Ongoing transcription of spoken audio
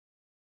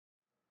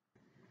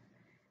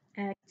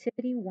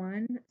Activity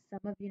 1, sum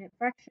of unit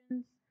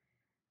fractions.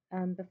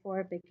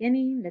 Before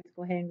beginning, let's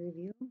go ahead and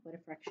review what a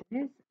fraction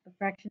is. A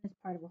fraction is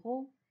part of a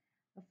whole.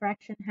 A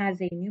fraction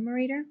has a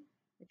numerator,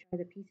 which are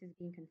the pieces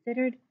being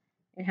considered.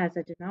 It has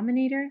a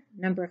denominator,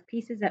 number of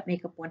pieces that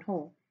make up one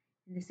whole.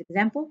 In this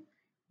example,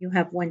 you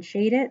have one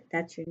shaded,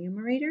 that's your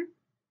numerator.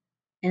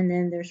 And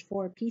then there's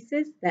 4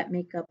 pieces that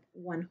make up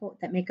one whole,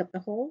 that make up the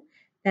whole.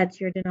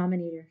 That's your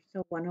denominator.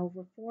 So 1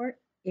 over 4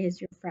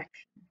 is your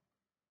fraction.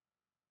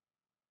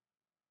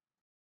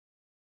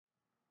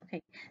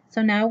 Okay,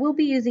 so now we'll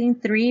be using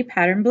 3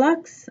 pattern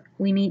blocks.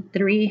 We need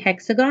 3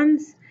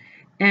 hexagons,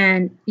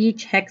 and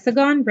each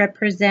hexagon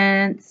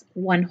represents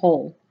one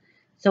whole.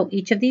 So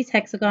each of these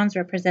hexagons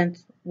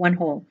represents one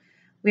whole.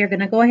 We are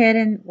going to go ahead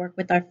and work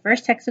with our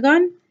first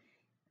hexagon.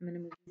 I'm going to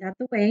move these out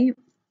the way.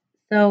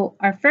 So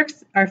our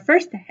first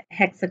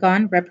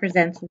hexagon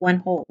represents one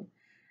whole.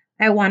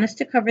 I want us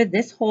to cover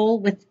this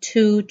hole with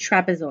 2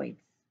 trapezoids.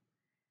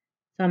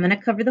 So I'm going to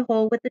cover the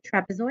hole with the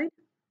trapezoid.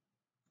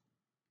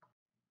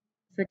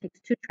 So it takes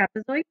 2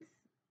 trapezoids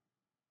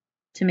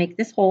to make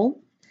this hole.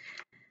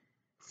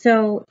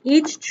 So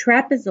each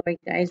trapezoid,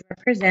 guys,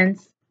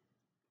 represents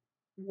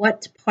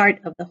what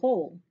part of the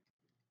whole?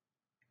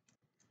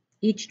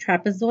 Each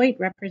trapezoid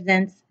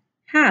represents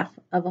half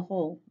of a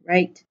whole,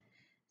 right?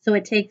 So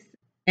it takes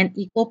an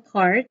equal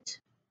part.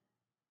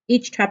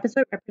 Each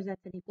trapezoid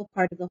represents an equal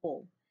part of the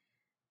whole.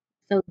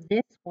 So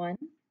this one,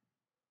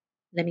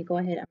 let me go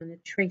ahead, I'm going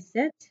to trace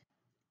it.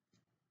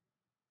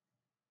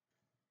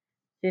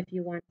 So if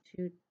you want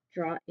to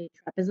draw a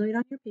trapezoid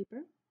on your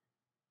paper,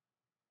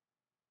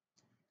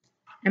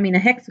 a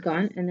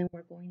hexagon, and then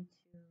we're going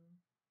to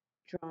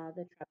draw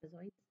the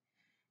trapezoid.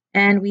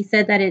 And we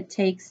said that it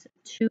takes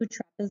 2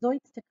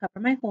 trapezoids to cover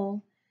my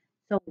hole.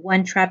 So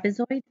one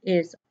trapezoid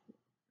is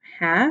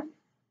half,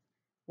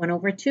 1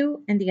 over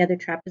 2, and the other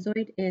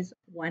trapezoid is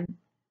 1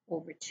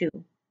 over 2.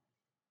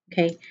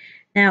 Okay,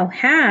 now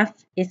half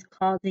is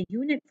called a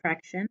unit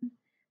fraction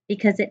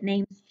because it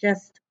names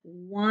just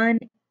one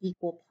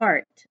equal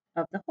part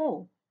of the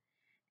whole.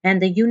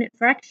 And the unit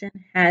fraction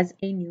has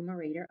a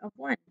numerator of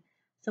 1.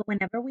 So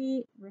whenever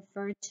we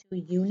refer to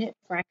unit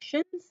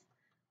fractions,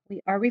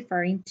 we are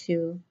referring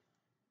to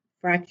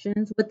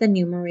fractions with a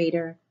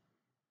numerator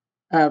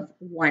of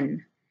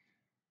 1.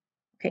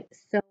 Okay,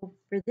 so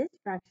for this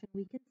fraction,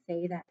 we can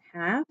say that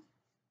half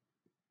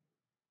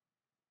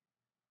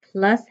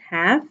plus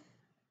half,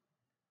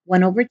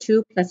 1 over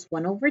 2 plus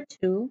 1 over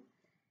 2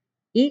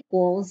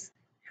 equals,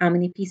 how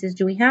many pieces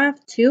do we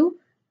have? 2.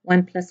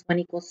 1 plus 1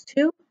 equals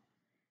 2.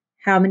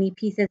 How many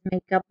pieces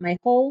make up my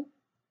whole?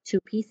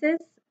 2 pieces.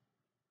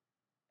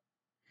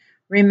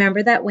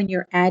 Remember that when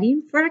you're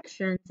adding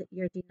fractions,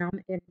 if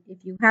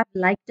you have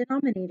like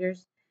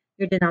denominators,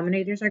 your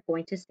denominators are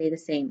going to stay the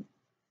same.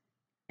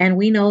 And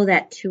we know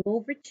that 2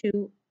 over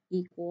 2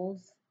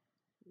 equals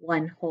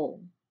 1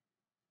 whole.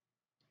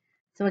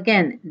 So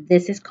again,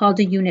 this is called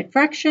a unit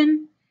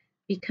fraction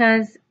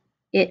because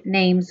it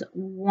names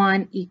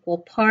one equal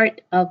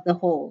part of the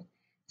whole.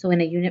 So in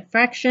a unit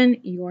fraction,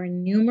 your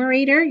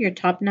numerator, your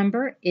top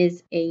number,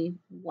 is a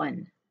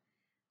 1.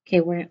 Okay,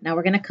 now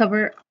we're going to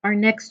cover our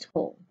next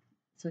whole.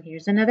 So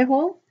here's another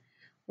whole.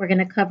 We're going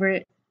to cover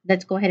it.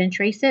 Let's go ahead and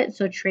trace it.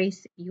 So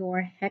trace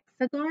your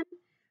hexagon.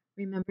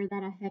 Remember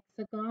that a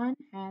hexagon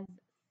has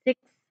 6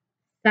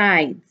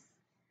 sides.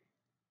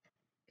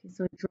 Okay,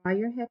 so draw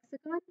your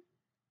hexagon.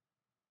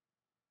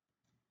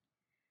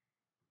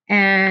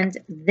 And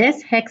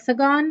this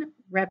hexagon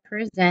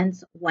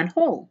represents one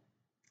whole.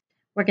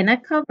 We're going to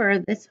cover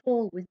this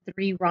whole with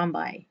 3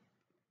 rhombi.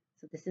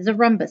 So this is a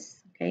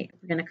rhombus, okay?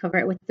 We're going to cover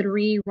it with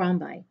 3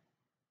 rhombi.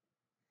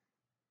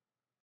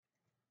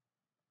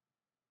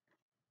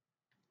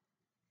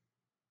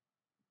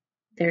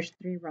 There's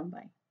 3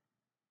 rhombi.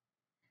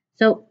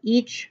 So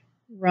each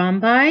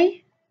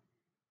rhombi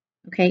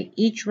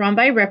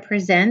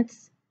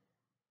represents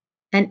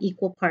an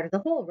equal part of the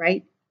whole,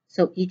 right?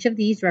 So each of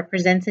these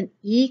represents an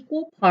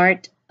equal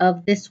part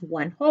of this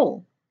one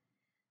whole.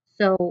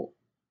 So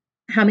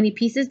how many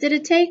pieces did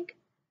it take?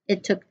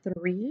 It took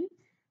 3.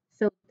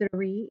 So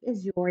 3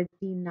 is your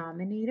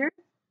denominator.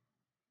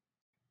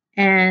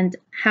 And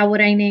what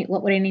would I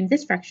name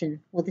this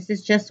fraction? Well, this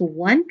is just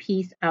one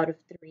piece out of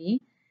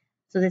 3.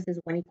 So this is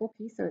one equal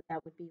piece, so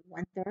that would be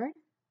 1/3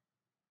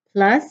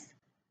 plus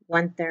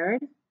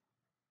 1/3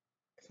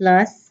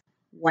 plus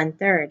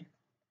 1/3.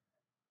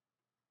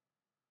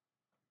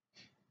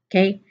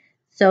 Okay,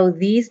 so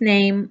these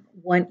name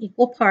one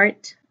equal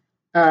part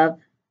of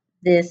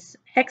this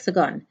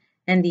hexagon,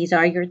 and these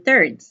are your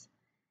thirds.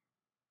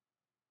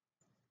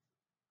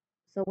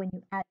 So when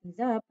you add these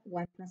up,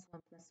 1 plus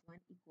 1 plus 1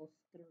 equals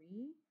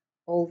 3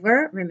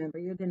 over, remember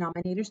your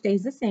denominator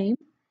stays the same,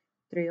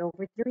 3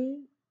 over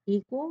 3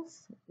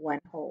 equals 1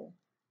 whole.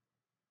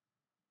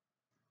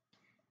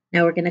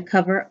 Now we're going to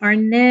cover our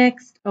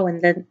next,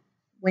 and then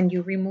when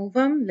you remove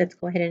them, let's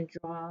go ahead and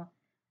draw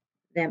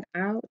them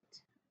out.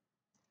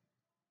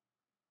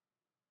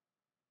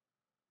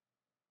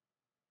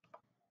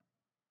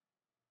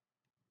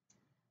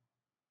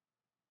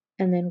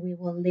 and then we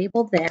will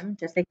label them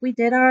just like we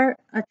did our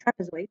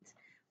trapezoids.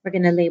 We're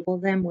going to label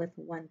them with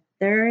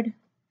 1/3,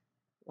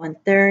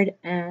 1/3,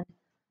 and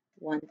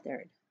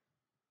 1/3.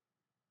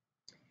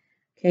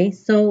 Okay,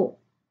 so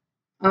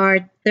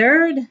our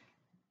third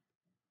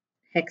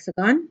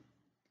hexagon,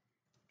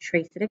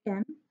 trace it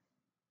again.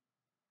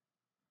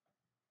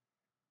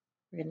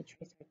 We're going to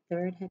trace our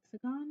third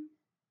hexagon.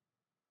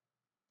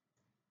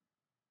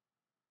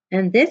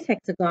 And this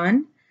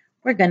hexagon,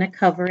 we're going to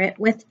cover it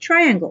with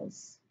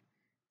triangles.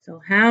 So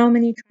how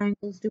many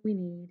triangles do we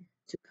need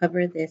to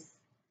cover this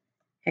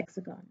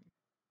hexagon?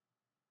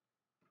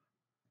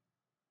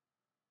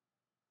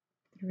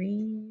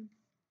 3,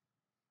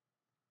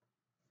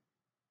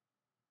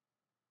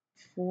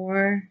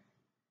 4,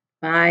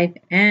 5,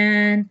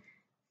 and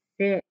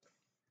 6.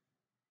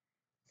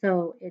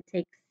 So it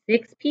takes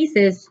 6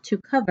 pieces to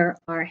cover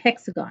our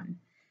hexagon.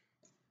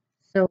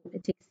 So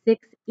it takes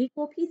 6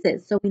 equal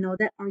pieces. So we know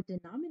that our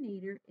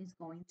denominator is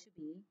going to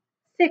be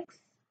 6.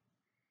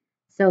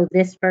 So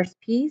this first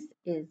piece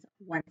is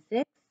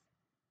 1/6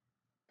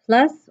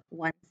 plus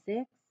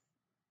 1/6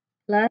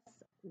 plus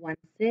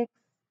 1/6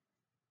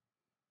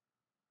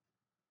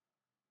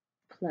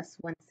 plus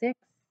 1/6.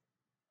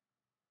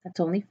 That's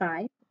only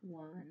 5.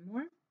 One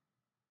more.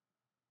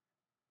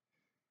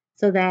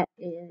 So that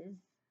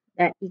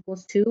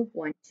equals to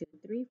 1, 2,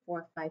 3,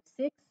 4, 5,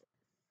 6,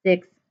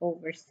 6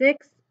 over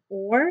 6,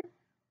 or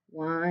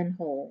 1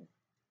 whole.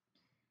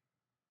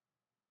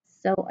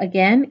 So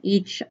again,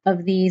 each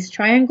of these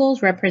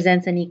triangles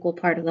represents an equal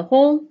part of the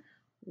whole.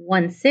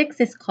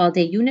 1/6 is called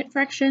a unit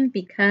fraction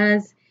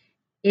because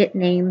it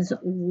names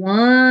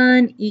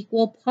one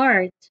equal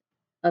part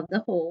of the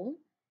whole.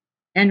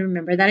 And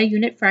remember that a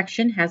unit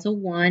fraction has a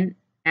 1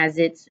 as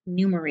its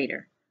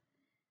numerator.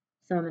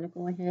 So I'm going to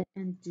go ahead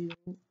and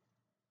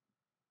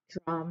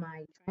draw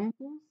my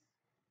triangles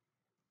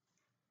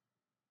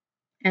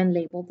and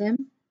label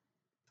them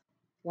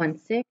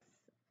 1/6,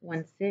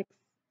 1/6.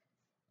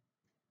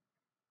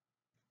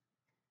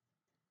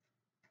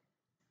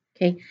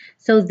 Okay,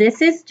 so this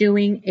is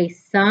doing a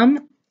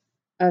sum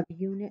of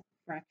unit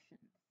fractions.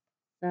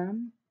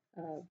 Sum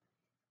of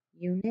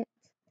unit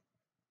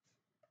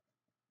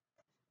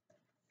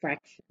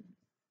fractions.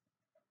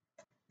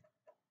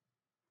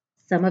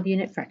 Sum of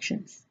unit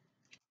fractions.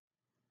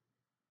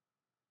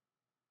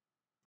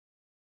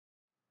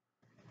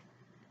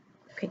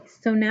 Okay,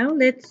 so now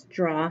let's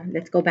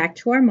go back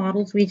to our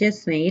models we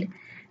just made,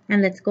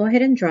 and let's go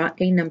ahead and draw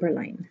a number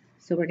line.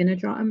 So we're going to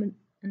draw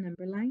a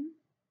number line.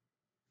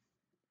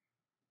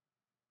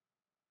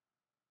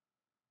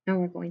 And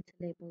we're going to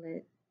label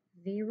it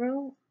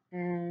 0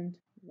 and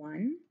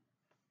 1.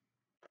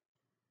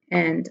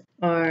 And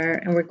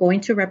we're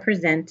going to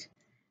represent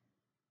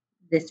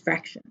this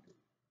fraction.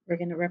 We're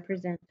going to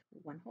represent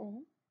 1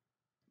 whole.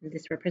 And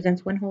this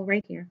represents 1 whole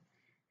right here.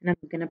 And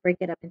I'm going to break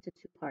it up into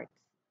 2 parts.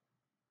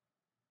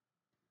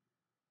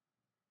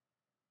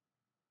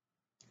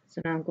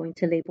 So now I'm going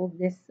to label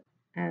this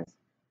as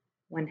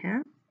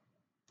 1/2.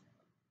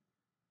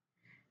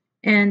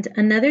 And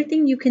another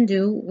thing you can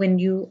do when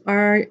you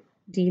are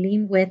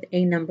dealing with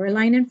a number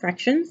line and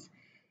fractions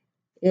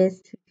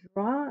is to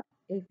draw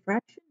a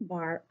fraction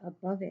bar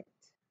above it.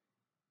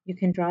 You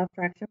can draw a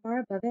fraction bar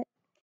above it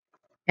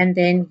and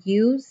then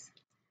use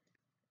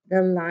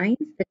the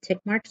lines, the tick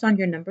marks on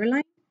your number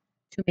line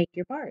to make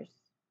your bars.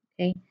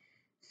 Okay,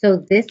 so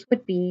this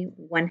would be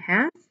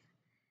 1/2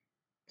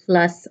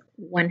 plus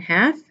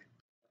 1/2.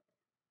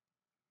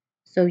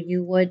 So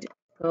you would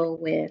go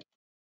with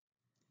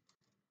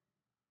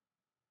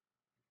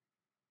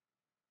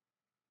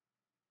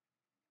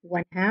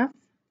 1/2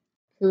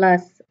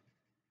 plus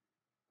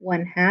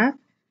 1/2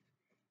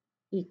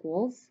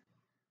 equals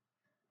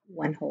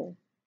 1 whole.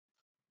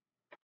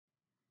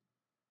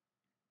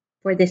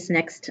 For this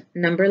next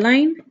number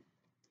line,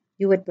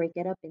 you would break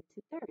it up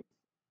into thirds.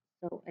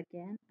 So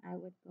again, I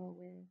would go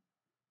with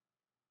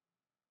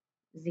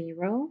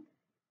 0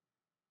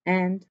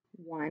 and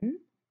 1.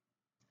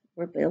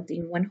 We're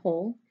building 1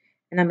 whole,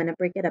 and I'm going to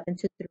break it up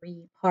into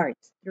 3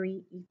 parts,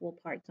 3 equal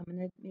parts. I'm going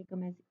to make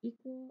them as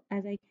equal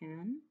as I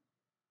can.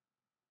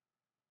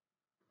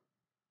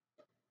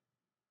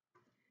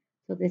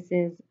 So this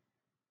is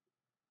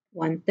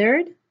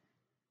 1/3,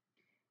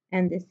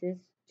 and this is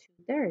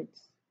 2/3.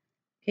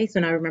 Okay, so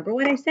now remember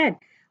what I said.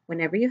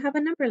 Whenever you have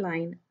a number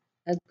line,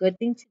 a good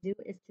thing to do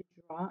is to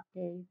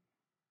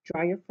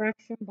draw your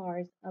fraction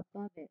bars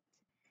above it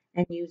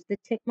and use the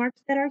tick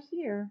marks that are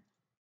here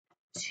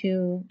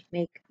to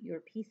make your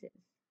pieces.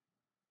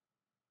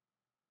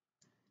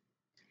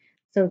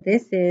 So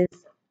this is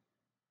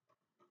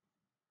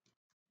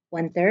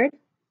 1/3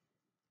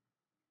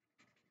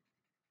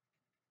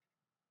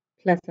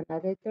 plus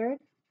another third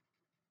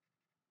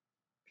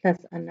plus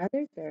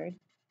another third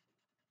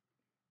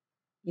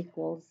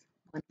equals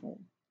 1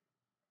 whole.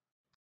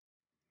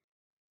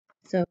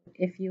 So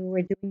if you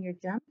were doing your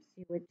jumps,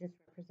 you would just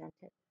represent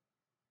it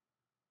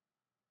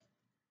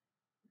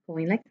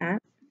going like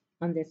that.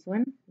 On this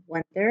one,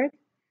 1/3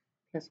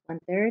 plus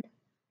 1/3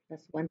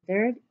 plus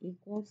 1/3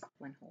 equals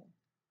 1 whole.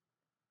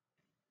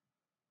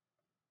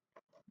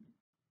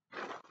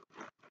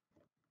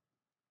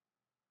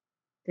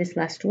 this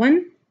last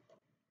one.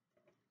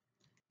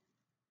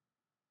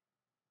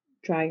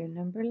 Draw your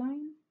number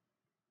line,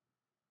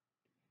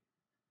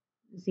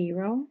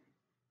 0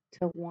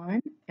 to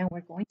 1, and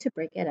we're going to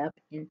break it up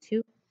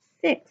into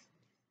 6.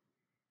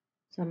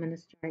 So I'm going to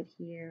start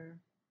here,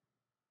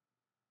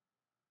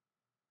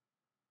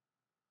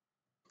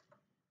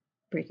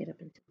 break it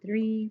up into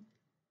 3.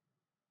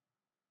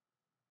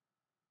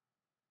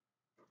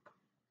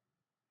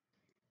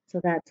 So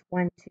that's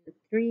 1, 2,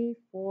 3,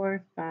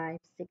 4, 5,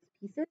 6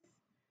 pieces.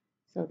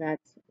 So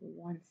that's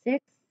 1,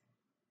 6,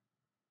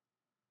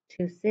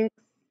 2, 6,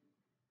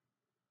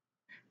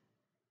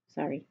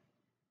 sorry,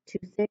 2,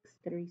 6,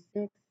 3,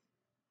 6,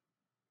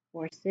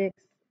 4,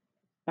 6,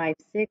 5,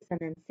 6, and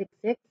then 6,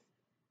 6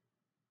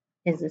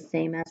 is the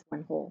same as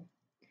 1 whole.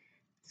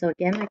 So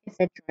again, like I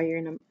said, draw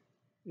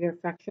your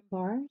fraction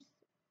bars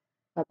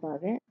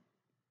above it.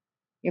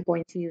 You're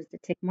going to use the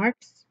tick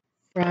marks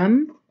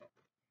from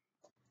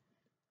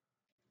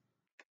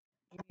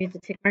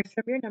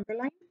your number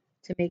line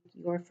to make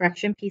your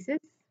fraction pieces.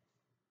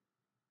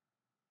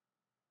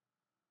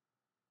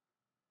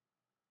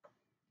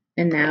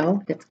 And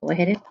now let's go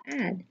ahead and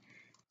add.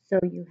 So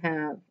you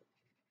have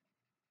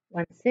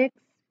 1, 6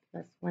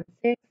 plus 1,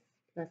 6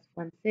 plus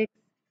 1, 6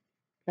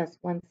 plus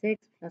 1,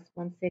 6 plus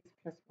 1, 6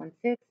 plus 1,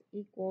 6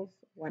 equals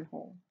 1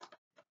 whole.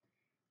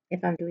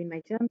 If I'm doing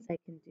my jumps, I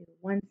can do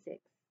 1, 6,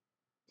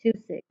 2,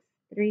 6,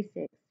 3,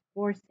 6,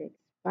 4, 6,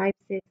 5,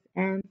 6,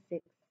 and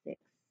 6, 6.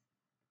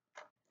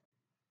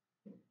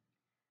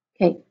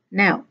 Okay,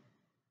 now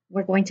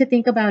we're going to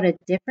think about a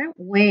different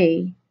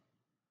way,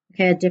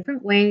 a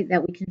different way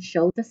that we can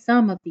show the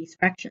sum of these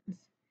fractions.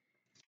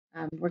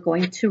 We're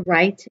going to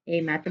write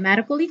a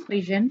mathematical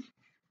equation,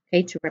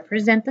 to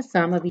represent the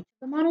sum of each of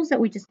the models that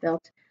we just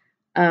built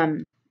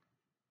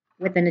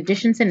with an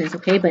addition sentence,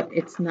 but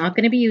it's not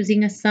going to be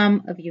using a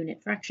sum of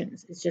unit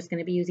fractions. It's just going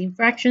to be using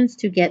fractions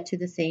to get to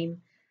the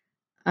same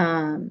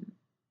answer,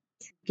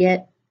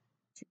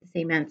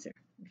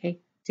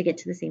 to get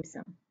to the same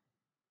sum.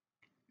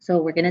 So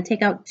we're going to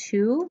take out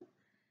 2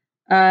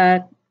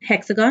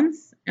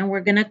 hexagons, and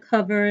we're going to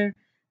cover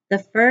the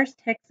first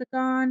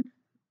hexagon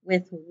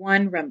with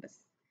 1 rhombus.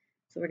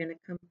 So we're going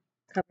to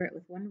cover it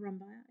with 1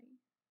 rhombus.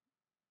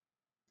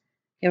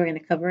 Okay, we're going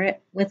to cover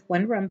it with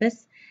 1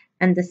 rhombus,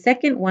 and the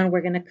second one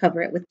we're going to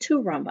cover it with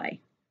 2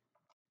 rhombi.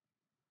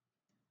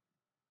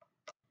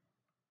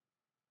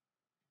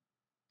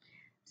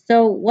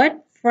 So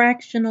what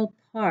fractional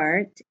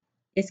part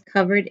is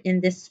covered in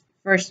this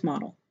first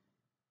model?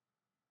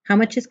 How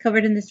much is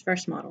covered in this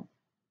first model?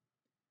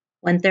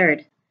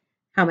 1/3.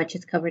 How much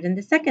is covered in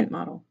the second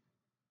model?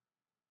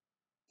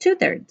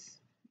 2/3,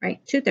 right?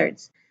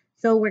 2/3.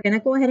 So we're going to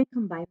go ahead and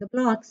combine the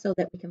blocks so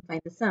that we can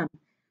find the sum.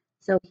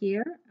 So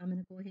here, I'm going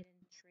to go ahead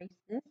and trace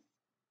this.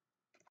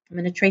 I'm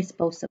going to trace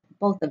both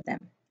of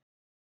them.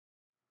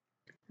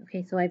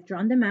 Okay, so I've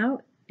drawn them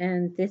out,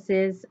 and this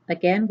is,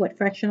 again, what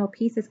fractional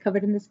piece is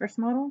covered in this first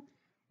model.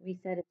 We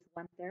said it's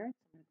 1/3, so I'm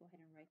going to go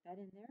ahead and write that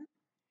in there.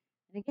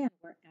 And again,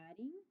 we're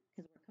adding,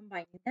 because we're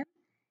combining them.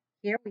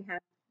 Here we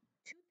have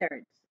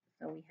 2/3,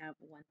 so we have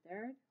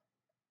 1/3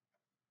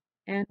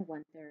 and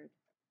 1/3.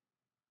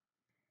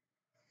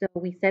 So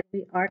we said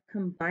we are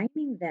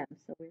combining them,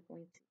 so we're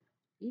going to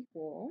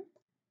equal.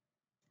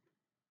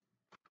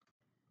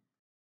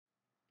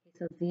 Okay,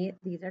 so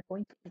these are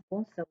going to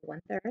equal, so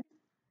 1/3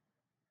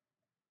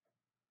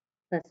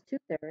 plus 2/3,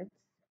 here's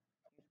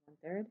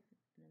 1/3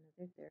 and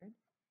another third,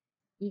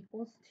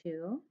 equals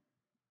 2.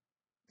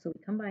 So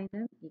we combine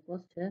them,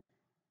 equals to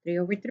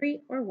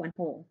 3/3 or 1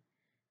 whole.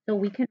 So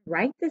we can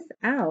write this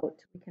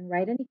out. We can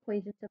write an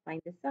equation to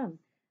find the sum.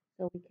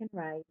 So we can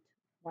write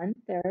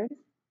 1/3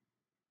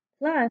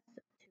 plus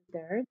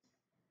 2/3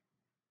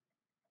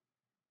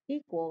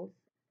 equals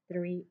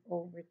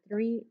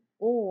 3/3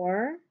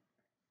 or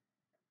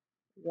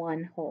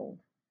 1 whole.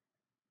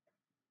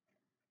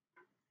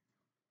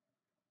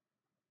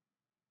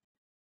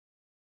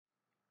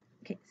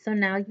 Okay, so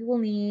now you will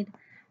need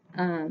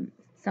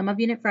sum of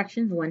unit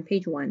fractions 1,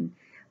 page 1.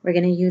 We're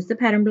going to use the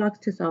pattern blocks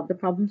to solve the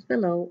problems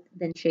below,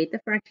 then shade the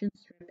fraction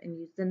strip and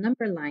use the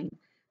number line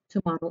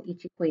to model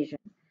each equation.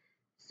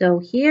 So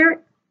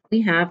here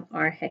we have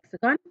our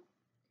hexagon,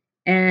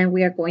 and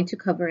we are going to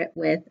cover it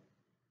with,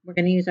 we're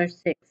going to use our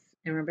 6.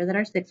 And remember that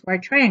our 6 were our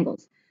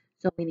triangles.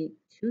 So we need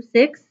 2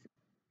 6.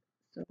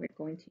 So we're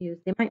going to use,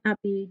 they might not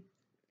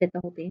fit the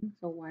whole thing.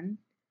 So 1,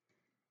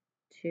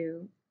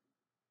 2,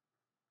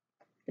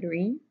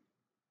 3.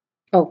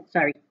 Oh,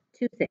 sorry,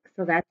 2 6.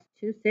 So that's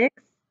 2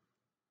 6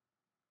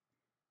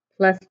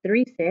 plus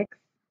 3 6.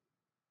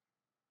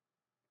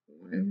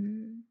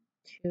 1,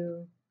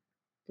 2,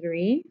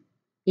 3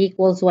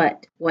 equals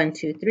what? 1,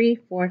 2, 3,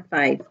 4,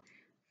 5.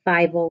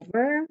 5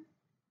 over.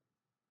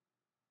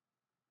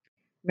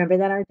 Remember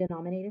that our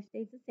denominator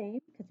stays the same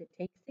because it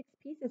takes 6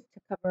 pieces to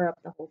cover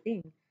up the whole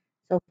thing.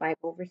 So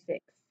 5/6.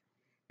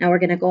 Now we're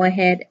going to go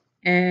ahead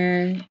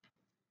and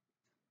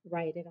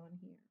write it on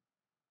here.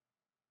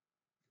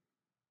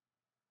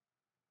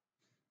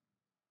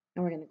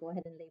 And we're going to go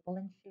ahead and label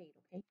and shade,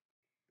 okay?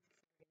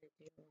 We're going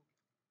to do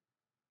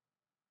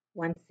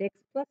 1/6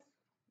 plus,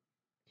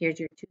 here's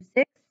your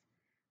 2/6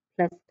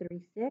 plus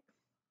 3/6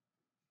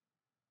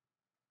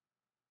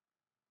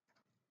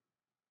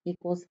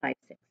 equals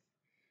 5/6.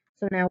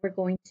 So now we're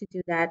going to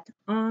do that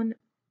on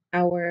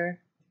our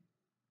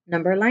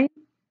number line,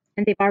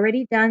 and they've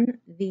already done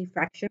the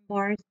fraction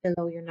bars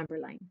below your number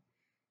line.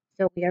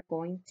 So we are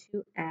going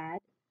to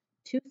add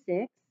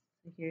 2/6.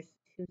 Here's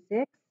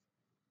 2/6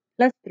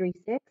 plus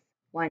 3/6.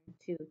 1,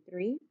 2,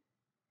 3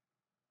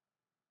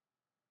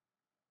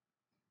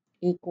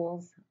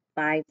 equals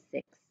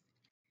 5/6.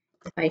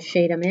 If I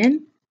shade them in,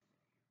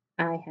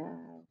 I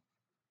have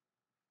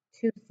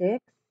 2/6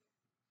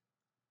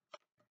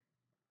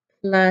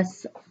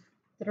 plus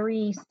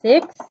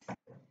 3/6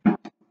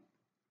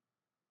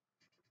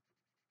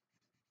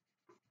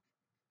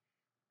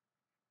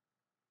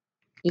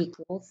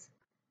 equals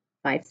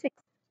 5/6.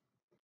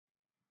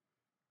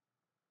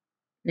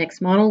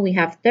 Next model, we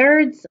have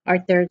thirds. Our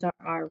thirds are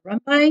our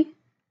rhombi.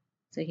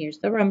 So here's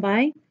the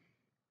rhombi.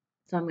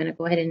 So I'm going to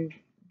go ahead and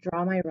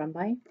draw my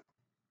rhombi,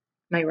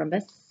 my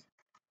rhombus.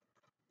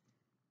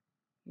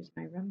 Here's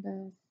my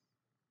rhombus.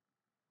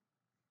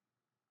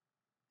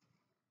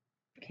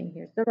 Okay,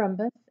 here's the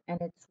rhombus, and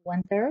it's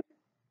 1/3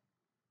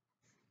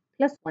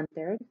 plus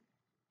 1/3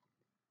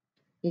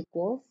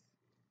 equals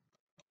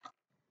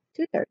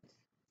 2/3.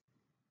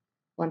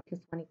 1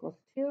 plus 1 equals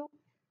 2.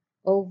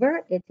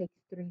 Over, it takes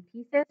 3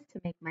 pieces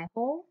to make my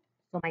whole,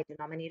 so my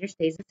denominator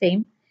stays the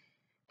same.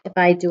 If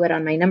I do it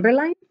on my number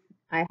line,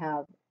 I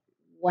have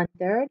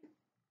 1/3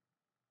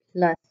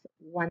 plus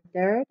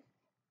 1/3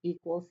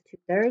 equals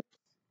 2/3.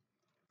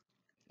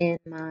 In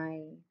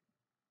my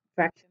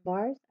fraction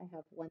bars, I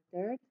have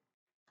 1/3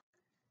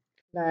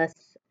 plus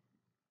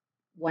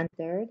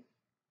 1/3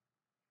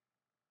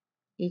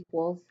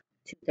 equals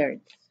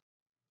 2/3.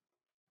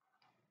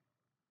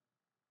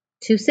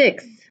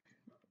 2/6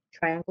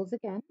 triangles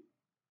again.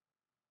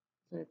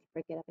 So let's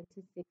break it up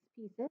into 6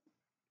 pieces.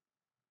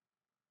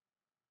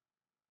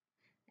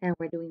 And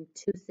we're doing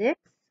 2/6.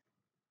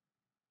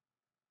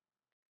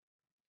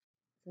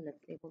 So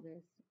let's label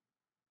this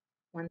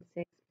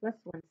 1/6 plus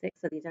 1/6.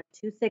 So these are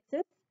 2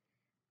 6s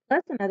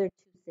plus another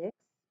 2/6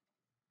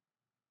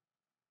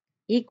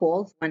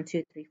 equals 1,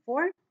 2, 3,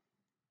 4.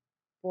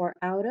 4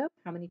 out of,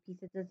 how many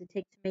pieces does it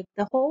take to make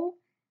the whole?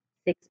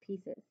 6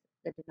 pieces.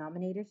 The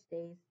denominator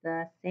stays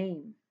the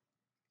same.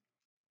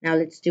 Now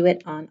let's do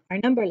it on our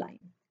number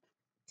line.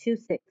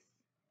 2/6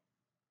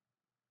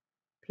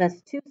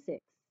 plus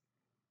 2/6,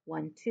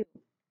 1, 2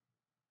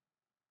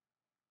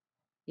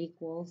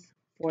 equals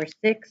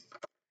 4/6.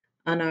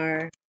 On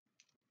our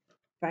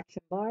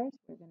fraction bars,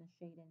 we're going to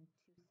shade in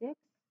 2/6,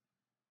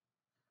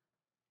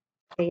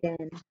 shade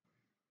in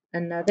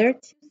another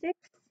 2/6,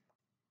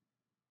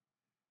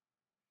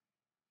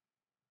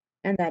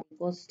 and that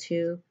equals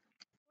to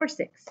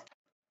 4/6.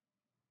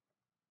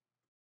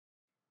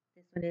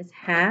 This one is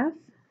half,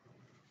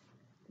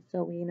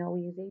 so we know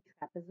we use a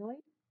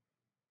trapezoid.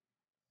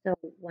 So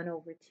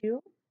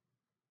 1/2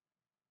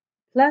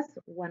 plus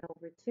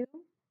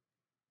 1/2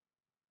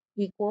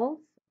 equals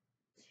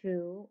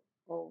 2/2.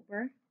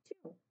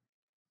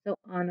 So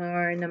on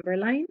our number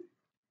line,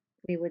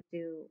 we would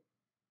do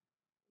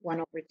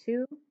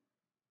 1/2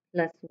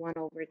 plus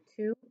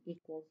 1/2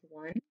 equals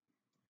 1.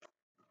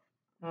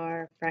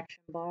 Our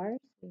fraction bars,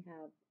 we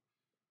have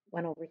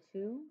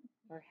 1/2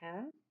 or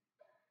half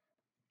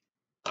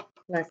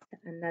plus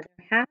another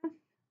half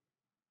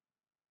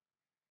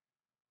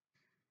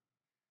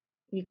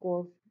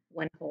equals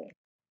 1/2.